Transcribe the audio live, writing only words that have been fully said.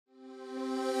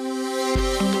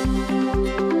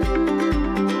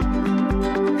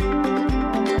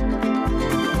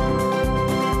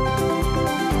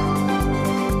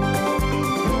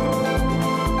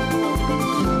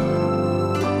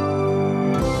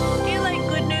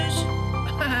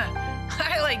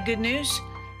good news?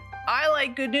 I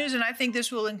like good news, and I think this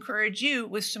will encourage you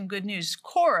with some good news.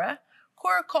 Cora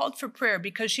called for prayer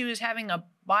because she was having a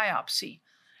biopsy.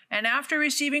 And after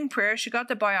receiving prayer, she got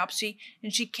the biopsy,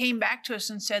 and she came back to us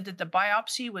and said that the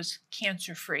biopsy was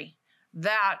cancer-free.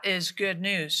 That is good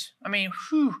news. I mean,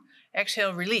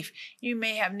 exhale relief. You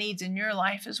may have needs in your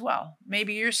life as well.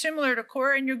 Maybe you're similar to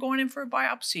Cora and you're going in for a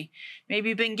biopsy. Maybe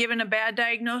you've been given a bad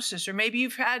diagnosis, or maybe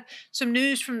you've had some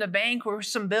news from the bank or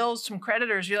some bills, some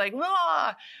creditors. You're like,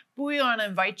 ah. We want to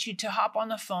invite you to hop on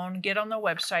the phone, get on the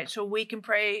website so we can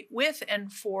pray with and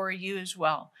for you as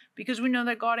well, because we know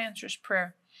that God answers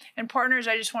prayer. And partners,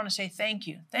 I just want to say thank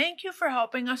you. Thank you for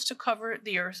helping us to cover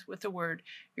the earth with the word.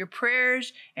 Your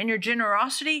prayers and your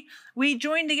generosity, we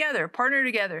join together, partner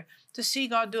together to see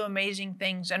God do amazing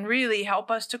things and really help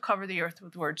us to cover the earth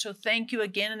with word. So thank you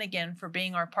again and again for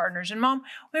being our partners. And Mom,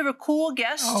 we have a cool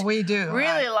guest. Oh, we do.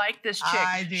 Really like this chick.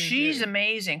 I do. She's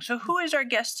amazing. So who is our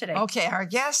guest today? Okay, our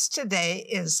guest today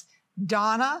is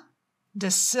Donna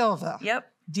De Silva.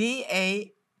 Yep.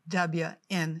 D-A-W-N-A.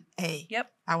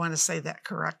 Yep. I want to say that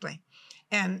correctly.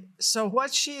 And so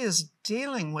what she is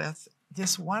dealing with,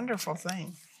 this wonderful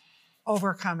thing,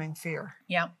 overcoming fear.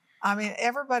 Yeah. I mean,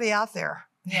 everybody out there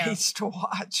needs to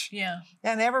watch. Yeah.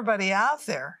 And everybody out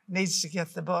there needs to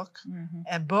get the book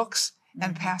and books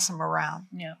and pass them around.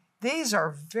 Yeah. These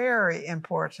are very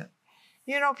important.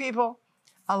 You know, people,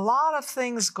 a lot of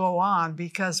things go on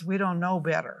because we don't know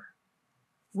better.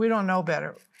 We don't know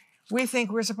better. We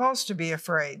think we're supposed to be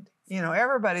afraid. You know,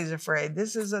 everybody's afraid.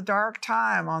 This is a dark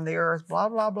time on the earth, blah,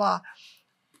 blah, blah.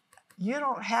 You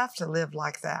don't have to live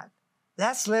like that.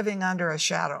 That's living under a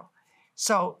shadow.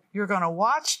 So you're going to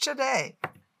watch today,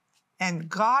 and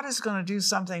God is going to do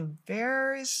something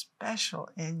very special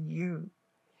in you.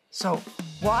 So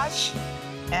watch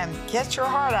and get your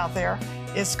heart out there.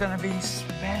 It's going to be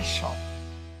special.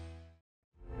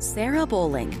 Sarah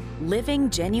Bowling, Living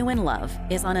Genuine Love,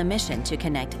 is on a mission to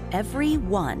connect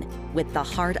everyone with the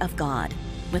heart of God.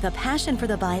 With a passion for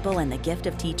the Bible and the gift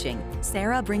of teaching,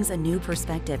 Sarah brings a new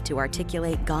perspective to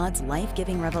articulate God's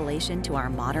life-giving revelation to our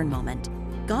modern moment.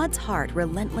 God's heart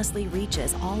relentlessly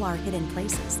reaches all our hidden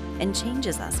places and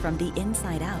changes us from the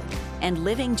inside out. And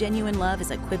Living Genuine Love is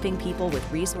equipping people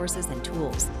with resources and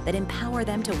tools that empower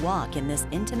them to walk in this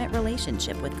intimate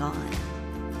relationship with God.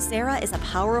 Sarah is a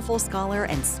powerful scholar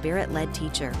and spirit-led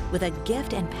teacher with a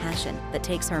gift and passion that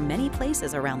takes her many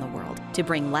places around the world to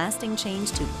bring lasting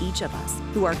change to each of us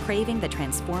who are craving the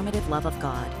transformative love of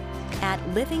God. At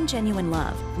Living Genuine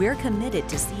Love, we're committed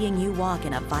to seeing you walk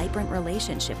in a vibrant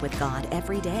relationship with God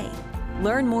every day.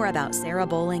 Learn more about Sarah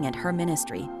Bowling and her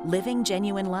ministry, Living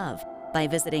Genuine Love, by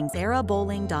visiting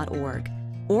sarahbowling.org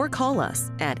or call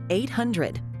us at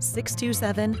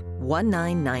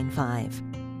 800-627-1995.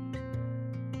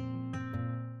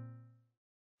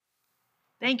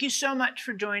 Thank you so much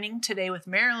for joining today with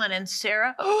Marilyn and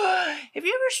Sarah. Have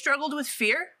you ever struggled with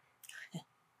fear?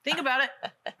 Think about it.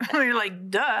 You're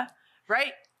like, duh,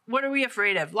 right? What are we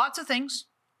afraid of? Lots of things.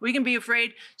 We can be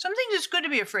afraid. Some things it's good to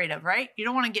be afraid of, right? You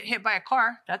don't want to get hit by a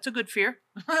car. That's a good fear.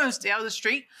 Stay out of the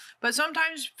street. But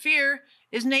sometimes fear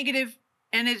is negative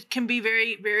and it can be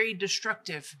very, very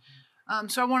destructive.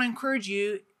 So I want to encourage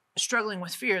you struggling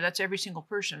with fear. That's every single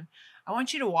person. I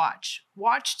want you to watch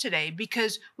today,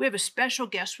 because we have a special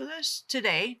guest with us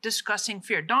today discussing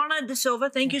fear. Donna De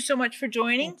Silva, thank you so much for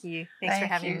joining. Thank you. Thanks for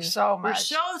having me. Thank you so much. We're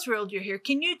so thrilled you're here.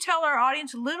 Can you tell our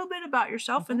audience a little bit about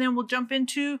yourself, and then we'll jump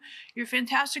into your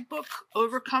fantastic book,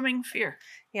 Overcoming Fear.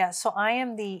 Yeah, so I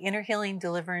am the Inner Healing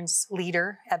Deliverance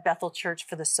leader at Bethel Church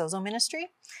for the Sozo Ministry,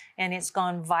 and it's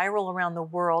gone viral around the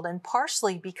world, and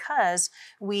partially because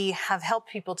we have helped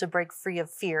people to break free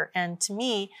of fear. And to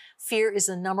me, fear is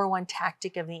the number one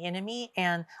tactic of the enemy,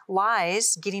 and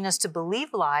lies, getting us to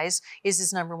believe lies, is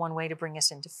his number one way to bring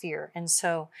us into fear. And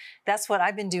so that's what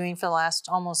I've been doing for the last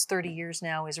almost 30 years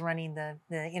now, is running the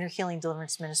Inner Healing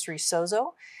Deliverance Ministry,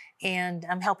 Sozo. And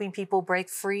I'm helping people break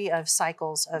free of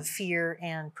cycles of fear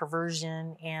and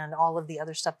perversion and all of the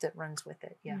other stuff that runs with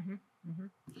it. Yeah.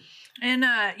 And,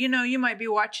 you know, you might be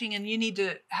watching and you need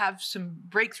to have some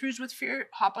breakthroughs with fear.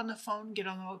 Hop on the phone, get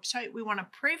on the website. We want to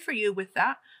pray for you with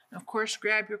that. And of course,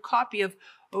 grab your copy of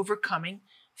Overcoming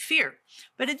Fear.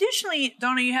 But additionally,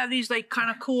 Donna, you have these like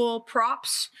kind of cool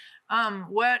props.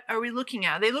 What are we looking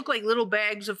at? They look like little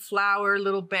bags of flour,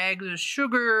 little bags of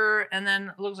sugar, and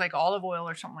then it looks like olive oil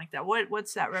or something like that.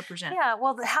 What's that represent? Yeah,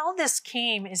 well, how this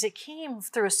came is it came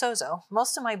through a sozo.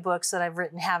 Most of my books that I've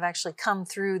written have actually come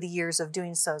through the years of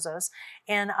doing sozos.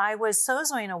 And I was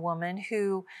sozoing a woman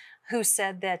who who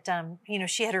said that,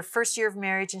 she had her first year of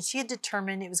marriage and she had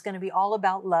determined it was going to be all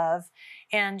about love.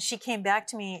 And she came back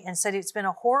to me and said, it's been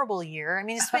a horrible year. I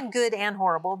mean, it's been good and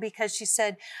horrible, because she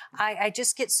said, I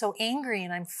just get so angry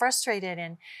and I'm frustrated.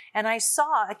 And I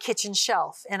saw a kitchen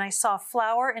shelf and I saw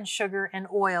flour and sugar and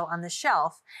oil on the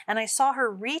shelf. And I saw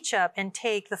her reach up and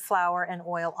take the flour and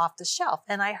oil off the shelf.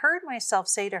 And I heard myself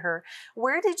say to her,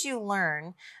 where did you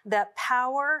learn that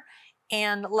power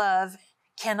and love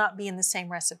cannot be in the same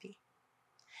recipe?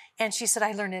 And she said,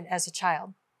 I learned it as a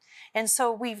child. And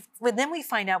so then we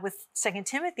find out with 2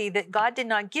 Timothy that God did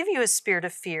not give you a spirit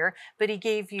of fear, but he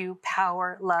gave you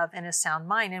power, love, and a sound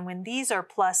mind. And when these are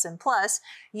plus and plus,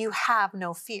 you have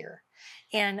no fear.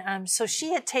 And so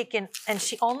she had taken, and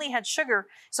she only had sugar.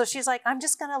 So she's like, I'm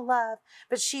just going to love.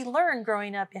 But she learned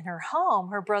growing up in her home,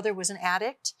 her brother was an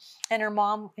addict, and her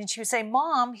mom, and she would say,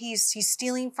 Mom, he's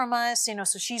stealing from us.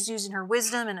 So she's using her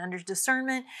wisdom and under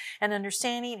discernment and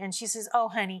understanding. And she says, oh,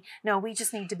 honey, no, we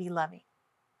just need to be loving.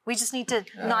 We just need to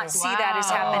not see that as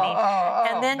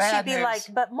happening. And then she'd be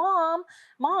like, but mom,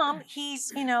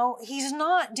 he's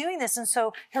not doing this. And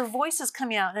so her voice is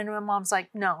coming out and her mom's like,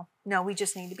 no, we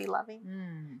just need to be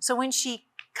loving. So when she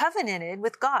covenanted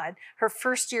with God, her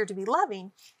first year to be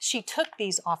loving, she took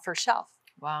these off her shelf.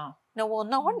 Wow. No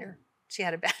wonder she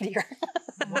had a bad year.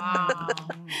 Wow.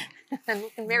 And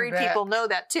married people know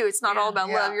that too. It's not all about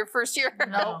love your first year.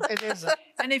 No, it isn't.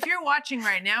 And if you're watching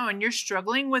right now and you're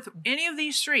struggling with any of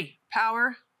these three,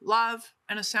 power, love,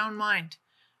 and a sound mind,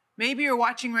 maybe you're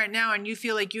watching right now and you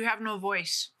feel like you have no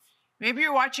voice. Maybe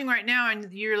you're watching right now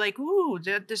and you're like, ooh,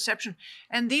 that deception.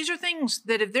 And these are things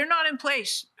that if they're not in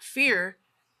place, fear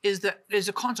is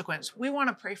a consequence. We want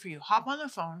to pray for you. Hop on the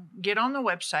phone, get on the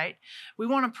website. We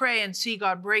want to pray and see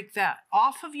God break that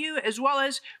off of you, as well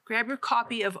as grab your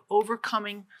copy of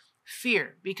Overcoming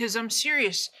Fear, because I'm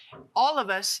serious. All of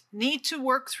us need to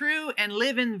work through and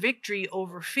live in victory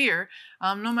over fear,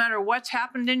 no matter what's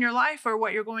happened in your life or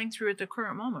what you're going through at the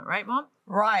current moment. Right, Mom?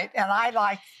 Right. And I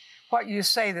like what you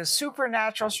say, the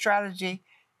supernatural strategy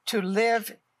to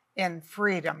live in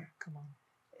freedom. Come on.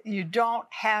 You don't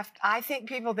have, I think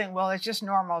people think, well, it's just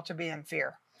normal to be in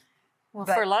fear. Well,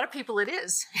 for a lot of people it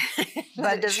is.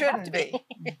 But it shouldn't be.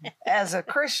 As a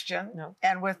Christian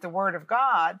and with the Word of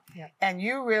God, and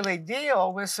you really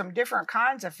deal with some different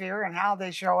kinds of fear and how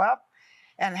they show up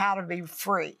and how to be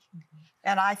free.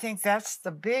 And I think that's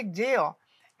the big deal.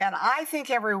 And I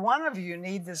think every one of you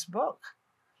need this book.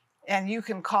 And you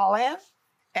can call in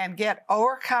and get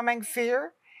Overcoming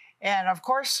Fear. And of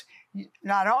course,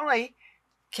 not only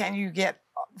can you get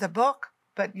the book,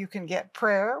 but you can get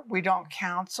prayer. We don't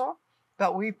counsel,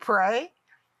 but we pray.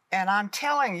 And I'm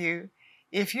telling you,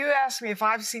 if you ask me if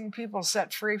I've seen people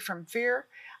set free from fear,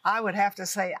 I would have to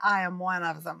say I am one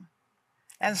of them.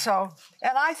 And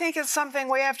I think it's something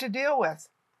we have to deal with.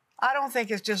 I don't think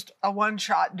it's just a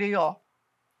one-shot deal.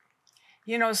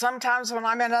 Sometimes when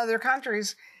I'm in other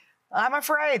countries, I'm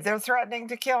afraid they're threatening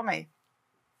to kill me.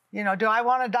 Do I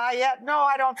want to die yet? No,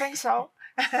 I don't think so.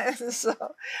 So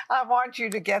I want you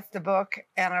to get the book.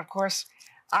 And of course,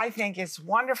 I think it's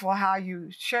wonderful how you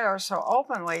share so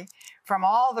openly from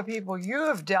all the people you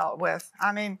have dealt with.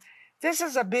 I mean, this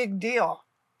is a big deal.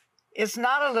 It's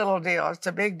not a little deal. It's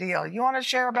a big deal. You want to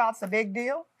share about the big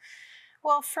deal?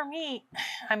 Well, for me,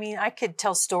 I could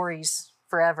tell stories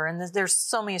forever. And there's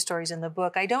so many stories in the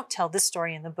book. I don't tell this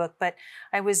story in the book, but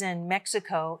I was in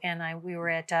Mexico and we were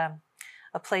at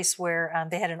a place where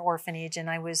they had an orphanage, and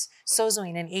I was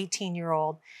sozoing an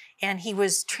 18-year-old, and he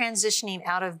was transitioning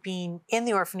out of being in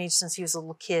the orphanage since he was a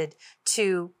little kid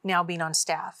to now being on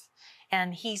staff.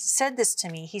 And he said this to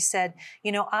me. He said,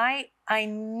 I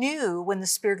knew when the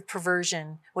spirit of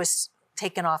perversion was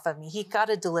taken off of me. He got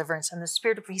a deliverance, and the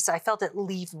spirit of, he said, I felt it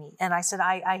leave me. And I said,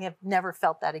 I have never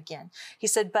felt that again. He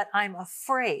said, but I'm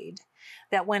afraid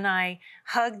that when I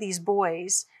hug these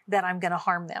boys, that I'm going to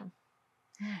harm them.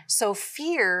 So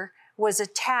fear was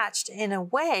attached in a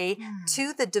way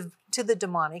to the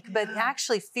demonic, but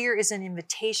actually fear is an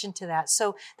invitation to that.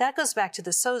 So that goes back to the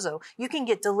sozo. You can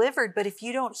get delivered, but if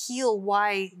you don't heal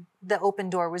why the open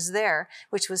door was there,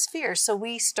 which was fear. So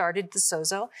we started the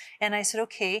sozo, and I said,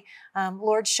 okay,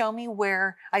 Lord, show me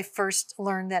where I first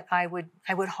learned that I would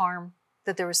harm,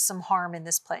 that there was some harm in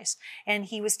this place. And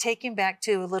he was taken back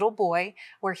to a little boy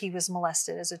where he was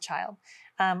molested as a child.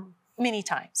 Many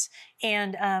times.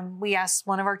 And we asked,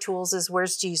 one of our tools is,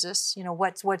 where's Jesus?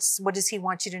 What does he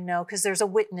want you to know? Because there's a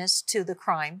witness to the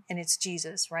crime, and it's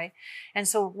Jesus, right? And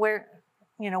so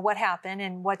what happened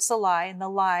and what's the lie? And the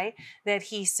lie that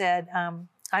he said,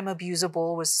 I'm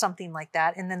abusable was something like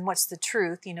that. And then what's the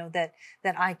truth, you know, that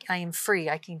I am free,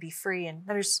 I can be free. And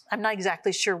I'm not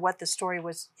exactly sure what the story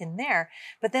was in there,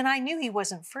 but then I knew he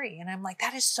wasn't free. And I'm like,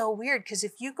 that is so weird, because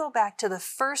if you go back to the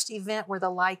first event where the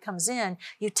lie comes in,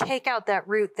 you take out that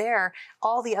root there,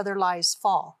 all the other lies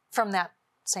fall from that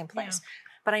same place. Yeah.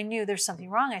 But I knew there's something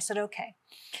wrong. I said, okay,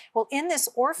 well, in this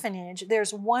orphanage,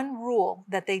 there's one rule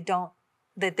that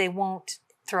they won't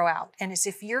throw out. And it's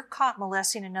if you're caught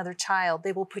molesting another child,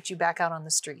 they will put you back out on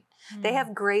the street. Mm. They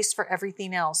have grace for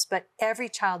everything else, but every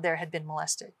child there had been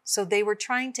molested. So they were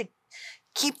trying to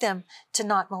keep them to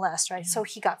not molest, right? Mm. So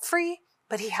he got free,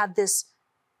 but he had this,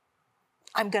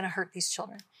 I'm going to hurt these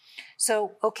children.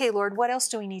 So, okay, Lord, what else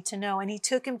do we need to know? And he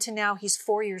took him to now he's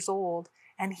 4 years old,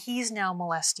 and he's now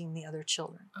molesting the other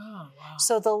children. Oh, wow.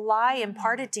 So the lie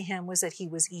imparted to him was that he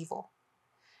was evil.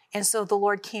 And so the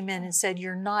Lord came in and said,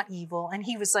 you're not evil. And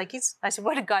he was like, I said,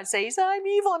 what did God say? He said, I'm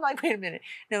evil. I'm like, wait a minute.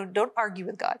 No, don't argue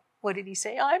with God. What did he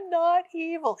say? I'm not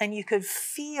evil. And you could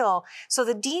feel. So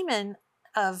the demon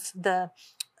of the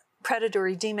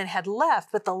predatory demon had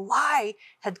left, but the lie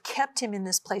had kept him in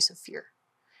this place of fear.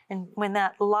 And when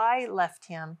that lie left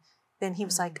him, then he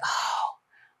was like, oh,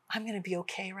 I'm going to be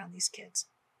okay around these kids.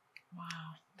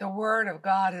 Wow. The word of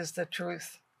God is the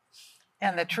truth.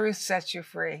 And the truth sets you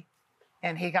free.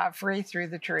 And he got free through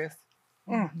the truth.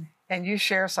 Mm-hmm. And you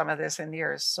share some of this in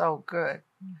yours. So good.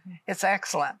 Mm-hmm. It's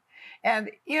excellent.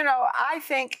 And, you know, I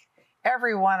think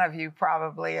every one of you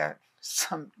probably have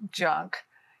some junk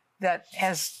that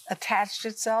has attached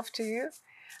itself to you.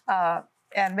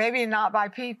 And maybe not by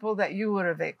people that you would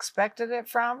have expected it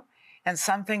from. And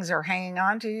some things are hanging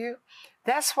on to you.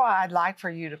 That's why I'd like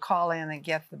for you to call in and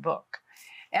get the book.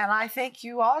 And I think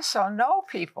you also know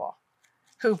people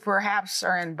who perhaps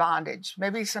are in bondage.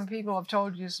 Maybe some people have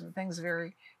told you some things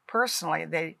very personally.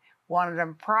 They wanted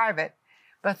them private,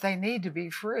 but they need to be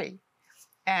free.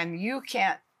 And you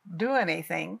can't do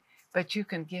anything, but you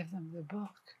can give them the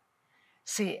book.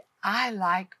 See, I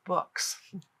like books.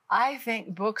 I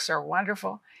think books are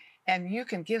wonderful, and you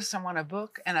can give someone a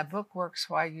book, and a book works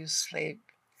while you sleep.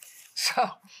 So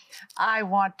I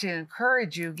want to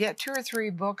encourage you, get 2 or 3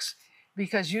 books,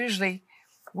 because usually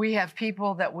we have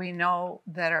people that we know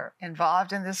that are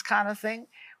involved in this kind of thing.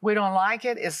 We don't like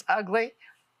it, it's ugly,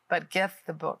 but get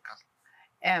the book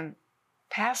and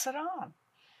pass it on.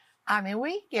 I mean,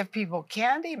 we give people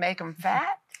candy, make them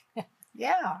fat.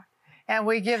 Yeah. And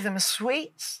we give them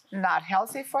sweets, not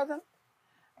healthy for them.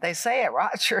 They say it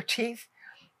rots your teeth,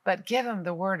 but give them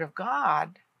the word of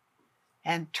God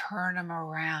and turn them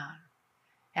around.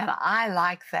 And I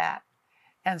like that.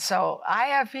 And so I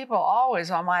have people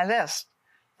always on my list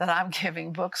that I'm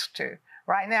giving books to.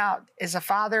 Right now is a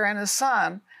father and a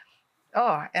son.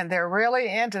 Oh, and they're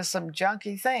really into some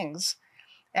junky things.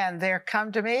 And they're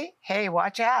come to me, hey,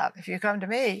 watch out. If you come to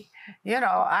me, you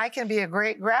know, I can be a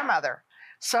great grandmother.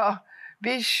 So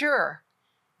be sure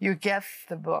you get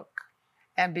the book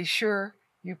and be sure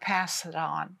you pass it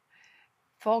on.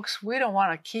 Folks, we don't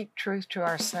want to keep truth to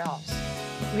ourselves.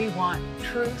 We want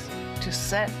truth to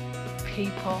set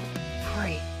people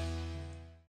free.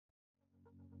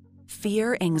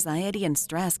 Fear, anxiety, and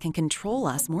stress can control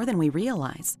us more than we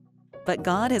realize. But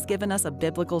God has given us a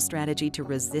biblical strategy to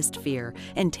resist fear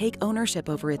and take ownership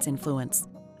over its influence.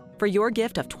 For your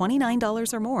gift of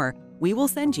 $29 or more, we will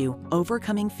send you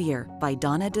Overcoming Fear by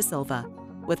Donna De Silva.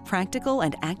 With practical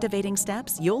and activating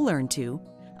steps, you'll learn to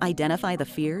identify the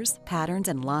fears, patterns,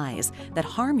 and lies that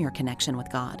harm your connection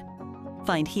with God.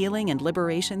 Find healing and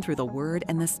liberation through the Word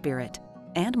and the Spirit,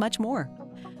 and much more.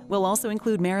 We'll also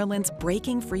include Marilyn's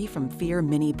Breaking Free from Fear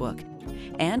mini book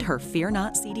and her Fear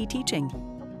Not CD teaching.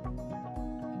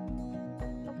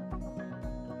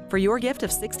 For your gift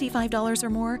of $65 or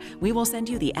more, we will send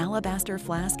you the Alabaster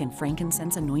Flask and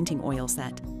Frankincense Anointing Oil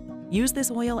set. Use this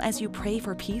oil as you pray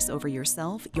for peace over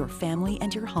yourself, your family,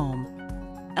 and your home.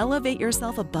 Elevate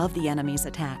yourself above the enemy's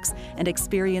attacks and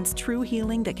experience true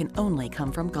healing that can only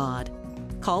come from God.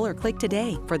 Call or click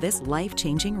today for this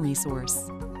life-changing resource.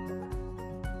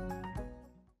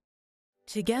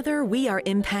 Together, we are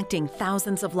impacting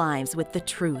thousands of lives with the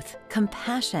truth,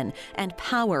 compassion, and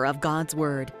power of God's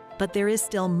Word. But there is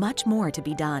still much more to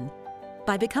be done.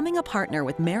 By becoming a partner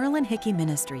with Marilyn Hickey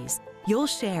Ministries, you'll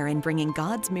share in bringing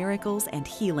God's miracles and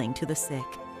healing to the sick,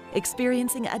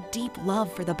 experiencing a deep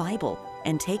love for the Bible,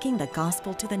 and taking the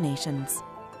gospel to the nations.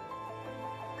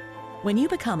 When you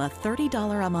become a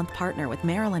 $30 a month partner with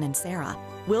Marilyn and Sarah,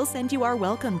 we'll send you our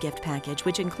welcome gift package,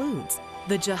 which includes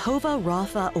the Jehovah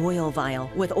Rapha oil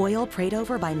vial with oil prayed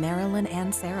over by Marilyn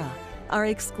and Sarah, our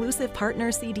exclusive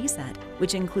partner CD set,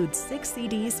 which includes 6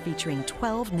 CDs featuring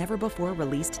 12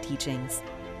 never-before-released teachings,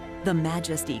 the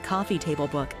Majesty Coffee Table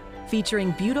Book,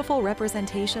 featuring beautiful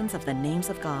representations of the names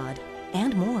of God,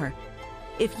 and more.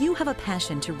 If you have a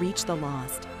passion to reach the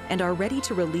lost and are ready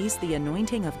to release the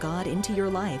anointing of God into your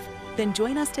life, then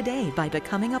join us today by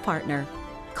becoming a partner.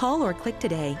 Call or click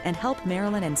today and help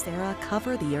Marilyn and Sarah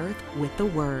cover the earth with the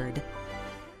Word.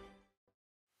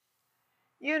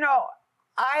 You know,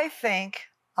 I think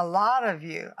a lot of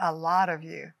you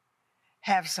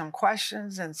have some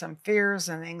questions and some fears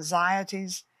and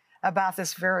anxieties about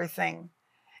this very thing.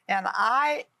 And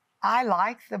I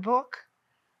like the book,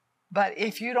 but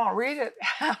if you don't read it,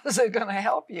 how is it going to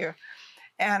help you?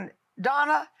 And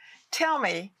Donna, tell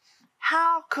me,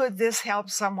 how could this help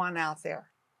someone out there?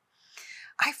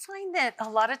 I find that a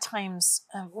lot of times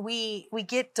we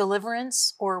get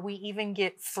deliverance, or we even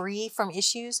get free from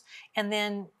issues, and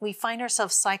then we find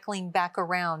ourselves cycling back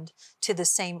around to the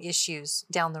same issues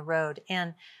down the road.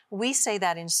 And we say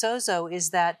that in Sozo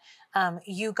is that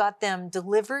you got them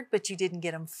delivered, but you didn't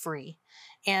get them free.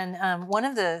 And one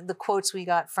of the quotes we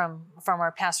got from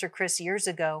our pastor Chris years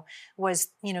ago was,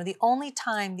 you know, the only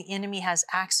time the enemy has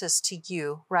access to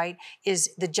you, right, is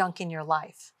the junk in your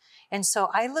life. And so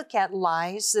I look at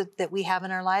lies that we have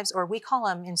in our lives, or we call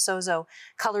them in Sozo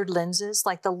colored lenses,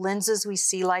 like the lenses we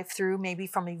see life through, maybe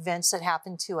from events that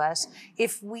happen to us.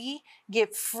 If we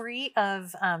get free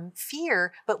of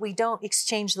fear, but we don't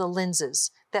exchange the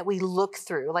lenses that we look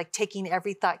through, like taking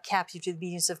every thought captive to the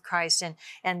obedience of Christ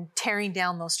and tearing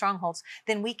down those strongholds,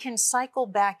 then we can cycle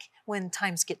back when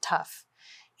times get tough.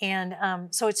 And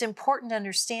so it's important to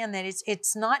understand that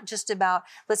it's not just about,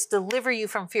 let's deliver you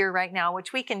from fear right now,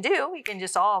 which we can do. We can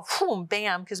just all, boom,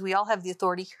 bam, because we all have the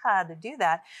authority to do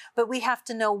that. But we have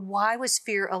to know, why was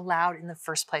fear allowed in the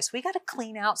first place? We got to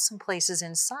clean out some places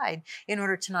inside in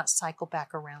order to not cycle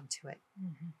back around to it.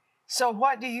 Mm-hmm. So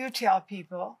what do you tell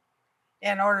people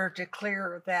in order to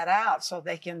clear that out so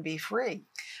they can be free?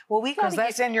 Well, we got to, because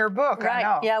that's in your book, right?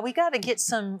 I know. Yeah, we got to get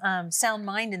some sound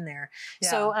mind in there. Yeah.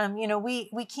 So, you know, we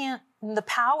can't. The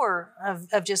power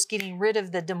of just getting rid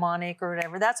of the demonic or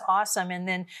whatever, that's awesome. And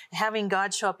then having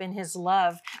God show up in his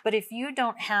love. But if you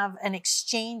don't have an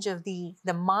exchange of the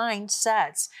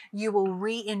mindsets, you will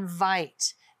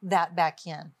re-invite that back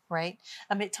in, right?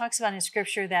 It talks about in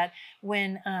scripture that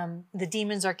when the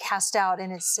demons are cast out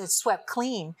and it's swept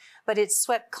clean, but it's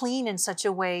swept clean in such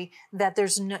a way that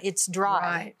it's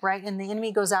dry, right? And the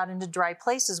enemy goes out into dry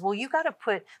places. Well, you got to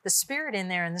put the Spirit in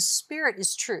there, and the Spirit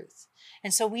is truth.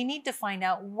 And so we need to find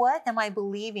out, what am I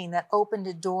believing that opened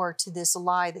a door to this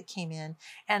lie that came in?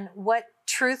 And what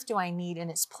truth do I need in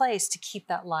its place to keep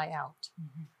that lie out?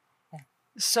 Mm-hmm. Yeah.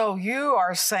 So you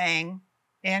are saying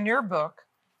in your book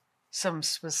some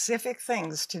specific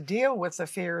things to deal with the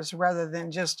fears, rather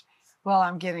than just, well,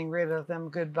 I'm getting rid of them,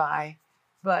 goodbye.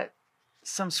 But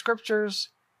some scriptures,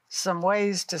 some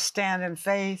ways to stand in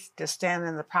faith, to stand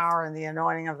in the power and the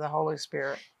anointing of the Holy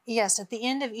Spirit. Yes, at the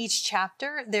end of each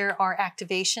chapter, there are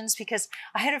activations, because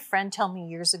I had a friend tell me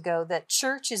years ago that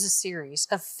church is a series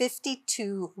of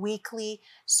 52 weekly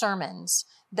sermons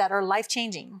that are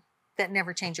life-changing, that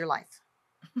never change your life.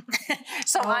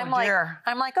 So I'm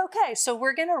like, okay, so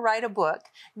we're going to write a book,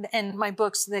 and my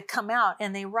books that come out,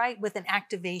 and they write with an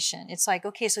activation. It's like,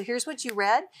 okay, so here's what you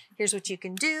read, here's what you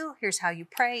can do, here's how you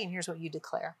pray, and here's what you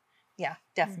declare. Yeah,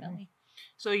 definitely.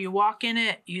 Mm-hmm. So you walk in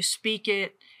it, you speak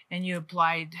it, and you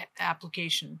apply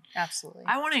application. Absolutely.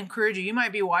 I want to encourage you. You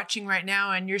might be watching right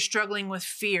now and you're struggling with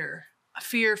fear.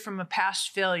 Fear from a past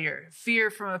failure, fear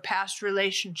from a past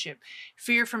relationship,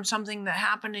 fear from something that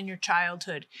happened in your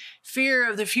childhood, fear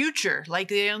of the future, like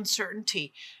the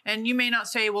uncertainty. And you may not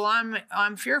say, well,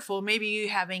 I'm fearful. Maybe you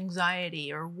have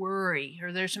anxiety or worry,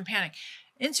 or there's some panic.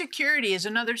 Insecurity is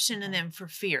another synonym for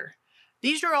fear.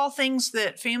 These are all things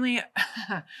that family,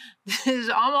 I'm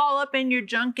all up in your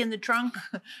junk in the trunk,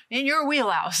 in your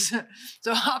wheelhouse.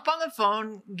 So hop on the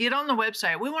phone, get on the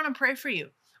website. We want to pray for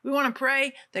you. We want to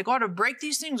pray that God would break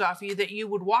these things off of you, that you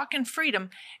would walk in freedom.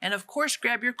 And of course,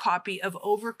 grab your copy of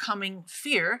Overcoming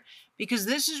Fear, because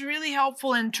this is really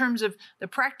helpful in terms of the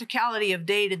practicality of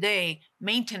day-to-day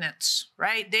maintenance,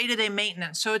 right? Day-to-day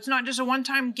maintenance. So it's not just a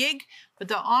one-time gig, but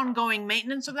the ongoing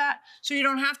maintenance of that. So you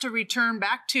don't have to return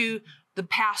back to the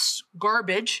past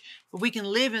garbage, but we can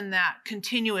live in that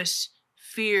continuous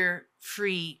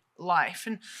fear-free life.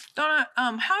 And Donna,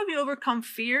 how have you overcome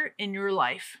fear in your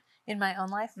life? In my own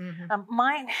life? Mm-hmm.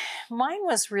 Mine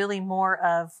was really more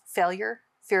of failure,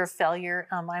 fear of failure.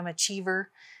 I'm an achiever,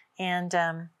 and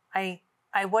I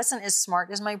wasn't as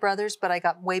smart as my brothers, but I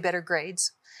got way better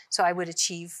grades, so I would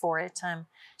achieve for it.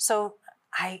 So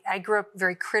I grew up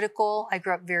very critical. I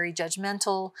grew up very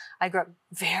judgmental. I grew up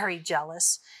very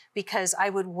jealous because I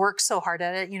would work so hard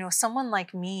at it. You know, someone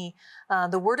like me,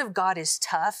 the Word of God is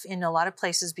tough in a lot of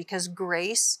places because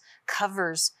grace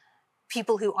covers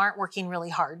people who aren't working really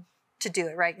hard to do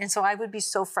it, right? And so I would be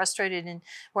so frustrated, and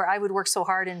where I would work so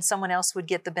hard and someone else would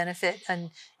get the benefit and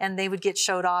they would get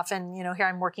showed off, and you know, here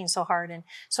I'm working so hard. And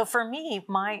so for me,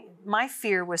 my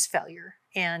fear was failure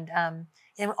and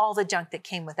all the junk that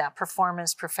came with that: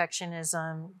 performance,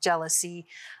 perfectionism, jealousy.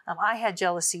 I had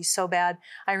jealousy so bad.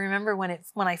 I remember when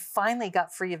I finally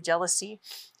got free of jealousy,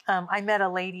 I met a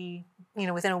lady, you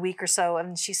know, within a week or so,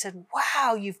 and she said,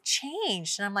 "Wow, you've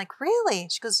changed." And I'm like, "Really?"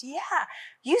 And she goes, "Yeah,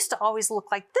 you used to always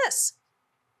look like this."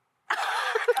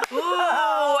 Ooh,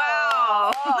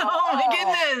 wow. Oh my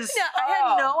goodness. Yeah, I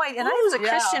had no idea. And I was a Yeah.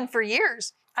 Christian for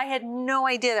years. I had no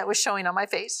idea that was showing on my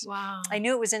face. Wow. I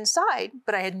knew it was inside,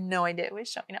 but I had no idea it was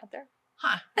showing out there.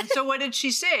 Huh. And so what did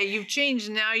she say? You've changed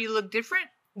and now you look different?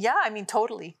 Yeah, I mean,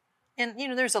 totally. And, you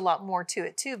know, there's a lot more to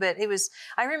it too, but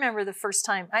I remember the first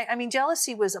time, I mean,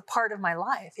 jealousy was a part of my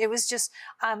life. It was just,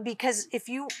 because if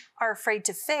you are afraid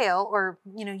to fail or,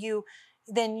 you know,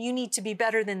 then you need to be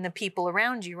better than the people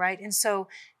around you, right? And so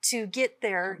to get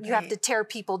there, you have to tear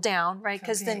people down, right?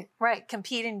 Because then, right,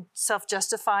 compete and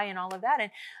self-justify and all of that.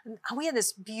 And we had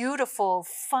this beautiful,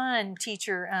 fun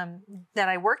teacher that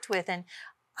I worked with. And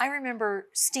I remember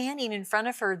standing in front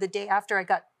of her the day after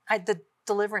the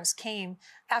deliverance came,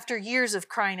 after years of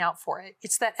crying out for it.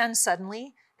 It's that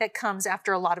unsuddenly that comes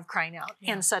after a lot of crying out,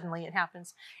 and suddenly it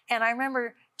happens. And I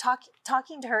remember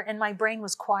talking to her, and my brain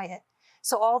was quiet.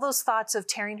 So all those thoughts of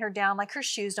tearing her down, like her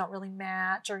shoes don't really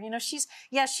match, or, you know, she's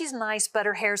nice, but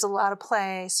her hair's a lot out of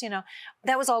place, you know,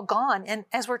 that was all gone. And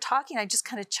as we're talking, I just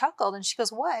kind of chuckled, and she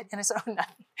goes, "What?" And I said, "Oh,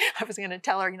 nothing." I was going to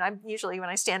tell her, you know, I'm usually, when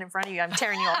I stand in front of you, I'm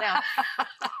tearing you all down.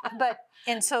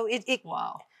 And so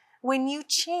Wow. when you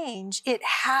change, it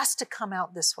has to come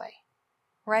out this way.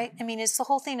 Right? I mean, it's the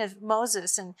whole thing of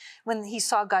Moses, and when he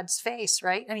saw God's face,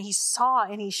 right? I mean, he saw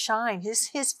and he shined.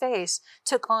 His face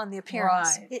took on the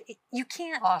appearance. Right. You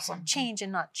can't Awesome. change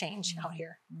and not change out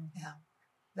here. Yeah.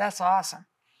 That's awesome.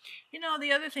 You know,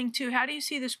 the other thing too, how do you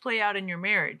see this play out in your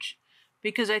marriage?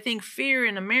 Because I think fear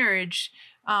in a marriage,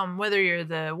 whether you're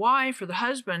the wife or the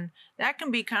husband, that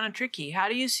can be kind of tricky. How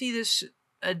do you see this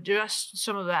adjust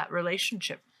some of that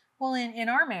relationship? Well, in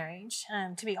our marriage,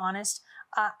 to be honest,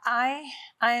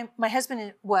 my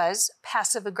husband was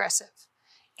passive aggressive,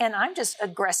 and I'm just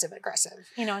aggressive,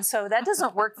 you know, and so that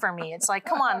doesn't work for me. It's like,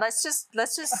 come on, let's just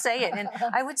say it. And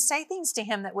I would say things to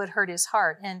him that would hurt his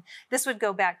heart. And this would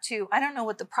go back to, I don't know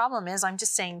what the problem is. I'm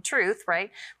just saying truth, right?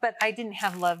 But I didn't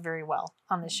have love very well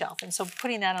on the shelf. And so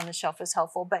putting that on the shelf was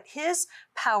helpful. But his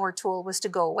power tool was to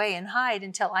go away and hide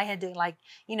until I had to, like,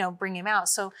 you know, bring him out.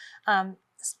 So,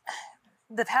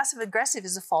 the passive aggressive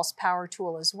is a false power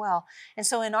tool as well. And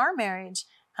so in our marriage,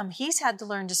 he's had to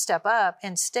learn to step up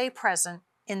and stay present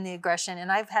in the aggression.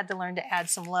 And I've had to learn to add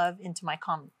some love into my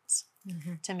comments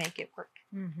to make it work.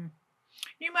 Mm-hmm.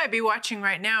 You might be watching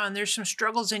right now and there's some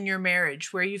struggles in your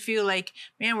marriage where you feel like,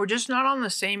 man, we're just not on the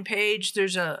same page.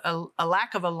 There's a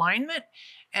lack of alignment.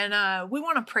 And we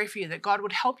want to pray for you that God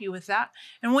would help you with that.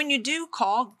 And when you do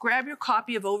call, grab your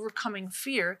copy of Overcoming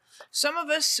Fear. Some of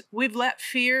us, we've let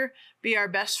fear be our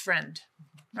best friend,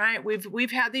 right?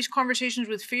 We've had these conversations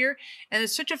with fear, and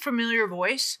it's such a familiar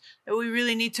voice that we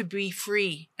really need to be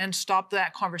free and stop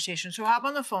that conversation. So hop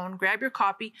on the phone, grab your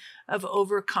copy of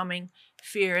Overcoming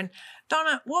Fear. And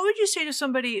Donna, what would you say to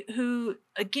somebody who,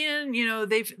 again, you know,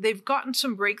 they've gotten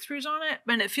some breakthroughs on it,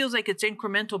 and it feels like it's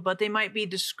incremental, but they might be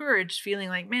discouraged, feeling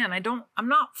like, man, I'm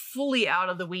not fully out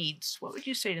of the weeds. What would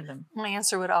you say to them? My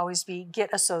answer would always be, get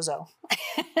a sozo.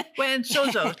 When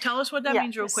sozo, tell us what that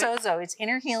means real quick. Sozo, it's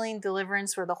inner healing,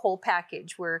 deliverance, we're the whole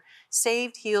package. We're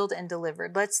saved, healed, and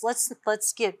delivered.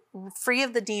 Let's get free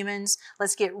of the demons.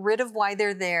 Let's get rid of why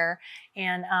they're there.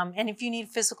 And if you need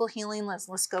physical healing,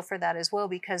 let's go for that as well,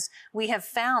 because we have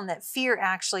found that fear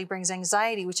actually brings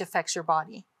anxiety, which affects your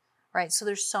body. Right. So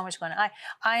there's so much going on.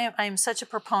 I am such a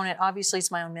proponent. Obviously, it's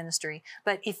my own ministry.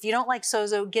 But if you don't like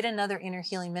sozo, get another inner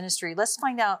healing ministry. Let's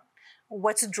find out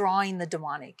what's drawing the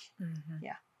demonic. Mm-hmm.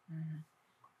 Yeah. Mm-hmm.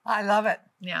 I love it.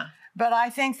 Yeah. But I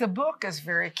think the book is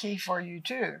very key for you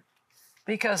too,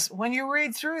 because when you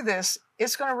read through this,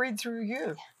 it's going to read through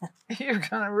you. You're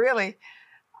going to really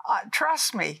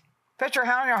trust me. Put your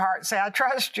hand on your heart and say, I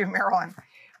trust you, Marilyn,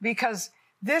 because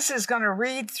this is going to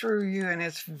read through you, and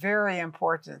it's very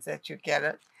important that you get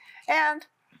it. And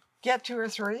get 2 or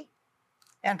 3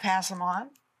 and pass them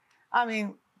on. I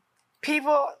mean,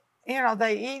 people, you know,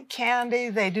 they eat candy,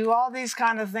 they do all these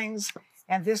kind of things,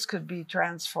 and this could be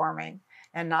transforming.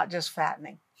 and not just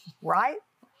fattening, right?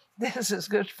 This is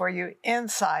good for you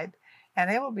inside, and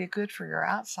it will be good for your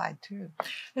outside too.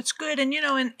 It's good. And,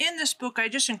 in this book, I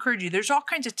just encourage you, there's all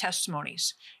kinds of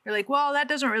testimonies. You're like, well, that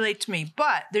doesn't relate to me.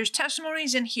 But there's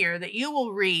testimonies in here that you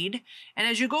will read. And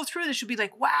as you go through this, you'll be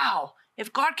like, wow,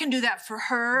 if God can do that for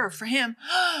her or for him,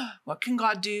 what can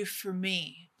God do for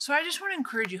me? So I just want to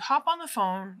encourage you, hop on the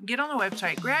phone, get on the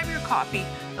website, grab your copy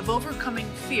of Overcoming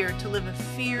Fear to live a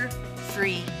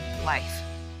fear-free life.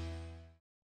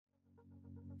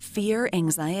 Fear,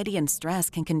 anxiety, and stress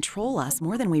can control us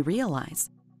more than we realize.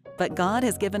 But God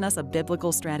has given us a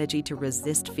biblical strategy to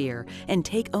resist fear and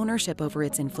take ownership over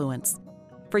its influence.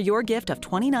 For your gift of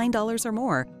 $29 or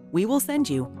more, we will send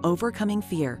you Overcoming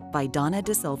Fear by Donna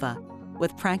De Silva.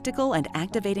 With practical and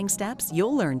activating steps,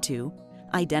 you'll learn to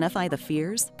identify the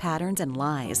fears, patterns, and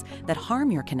lies that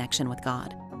harm your connection with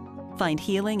God, find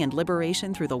healing and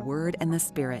liberation through the Word and the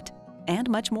Spirit, and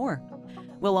much more.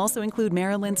 We'll also include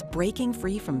Marilyn's Breaking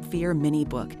Free from Fear mini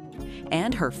book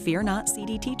and her Fear Not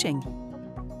CD teaching.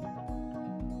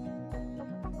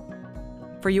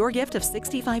 For your gift of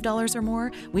 $65 or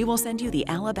more, we will send you the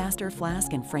Alabaster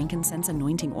Flask and Frankincense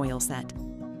Anointing Oil set.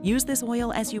 Use this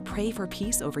oil as you pray for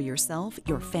peace over yourself,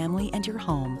 your family, and your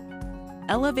home.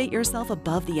 Elevate yourself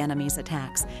above the enemy's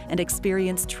attacks and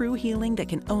experience true healing that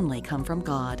can only come from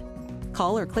God.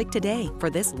 Call or click today for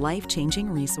this life-changing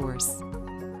resource.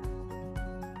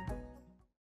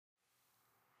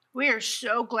 We are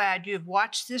so glad you have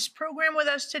watched this program with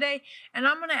us today, and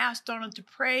I'm going to ask Donna to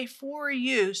pray for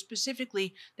you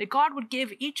specifically that God would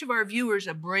give each of our viewers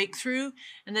a breakthrough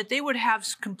and that they would have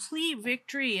complete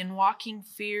victory in walking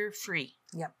fear-free.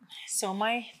 Yep. So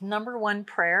my number one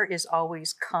prayer is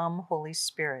always, come, Holy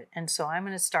Spirit. And so I'm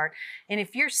going to start. And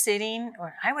if you're sitting,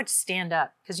 or I would stand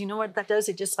up, because you know what that does?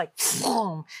 It just like,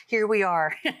 boom, here we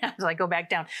are. As I go back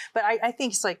down. But I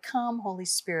think it's like, come, Holy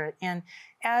Spirit. And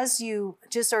as you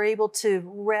just are able to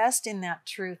rest in that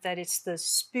truth that it's the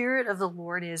Spirit of the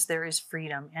Lord there is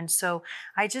freedom. And so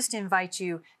I just invite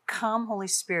you, come, Holy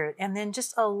Spirit, and then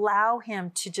just allow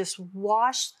him to just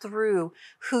wash through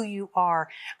who you are.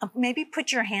 Maybe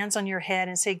put your hands on your head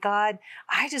and say, God,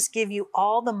 I just give you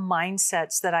all the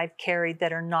mindsets that I've carried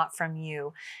that are not from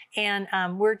you. And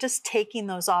we're just taking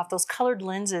those off. Those colored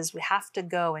lenses, we have to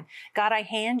go. And God, I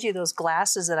hand you those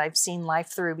glasses that I've seen life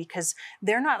through because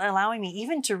they're not allowing me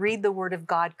even to read the Word of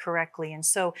God correctly. And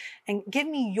so, and give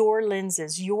me your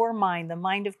lenses, your mind, the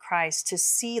mind of Christ to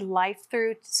see life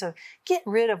through. So get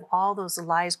rid of all those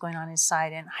lies going on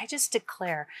inside. And I just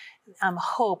declare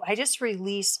hope. I just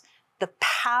release the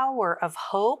power of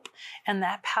hope and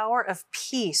that power of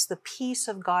peace, the peace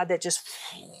of God that just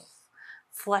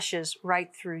flushes right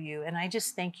through you. And I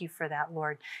just thank you for that,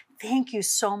 Lord. Thank you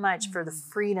so much for the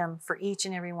freedom for each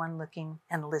and every one looking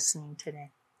and listening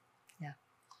today. Yeah.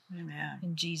 Amen.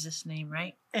 In Jesus' name,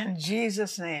 right? In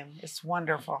Jesus' name. It's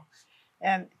wonderful.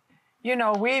 And,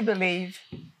 we believe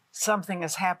something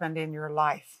has happened in your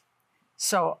life.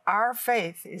 So our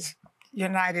faith is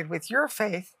united with your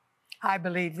faith. I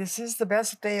believe this is the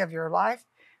best day of your life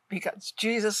because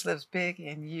Jesus lives big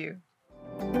in you.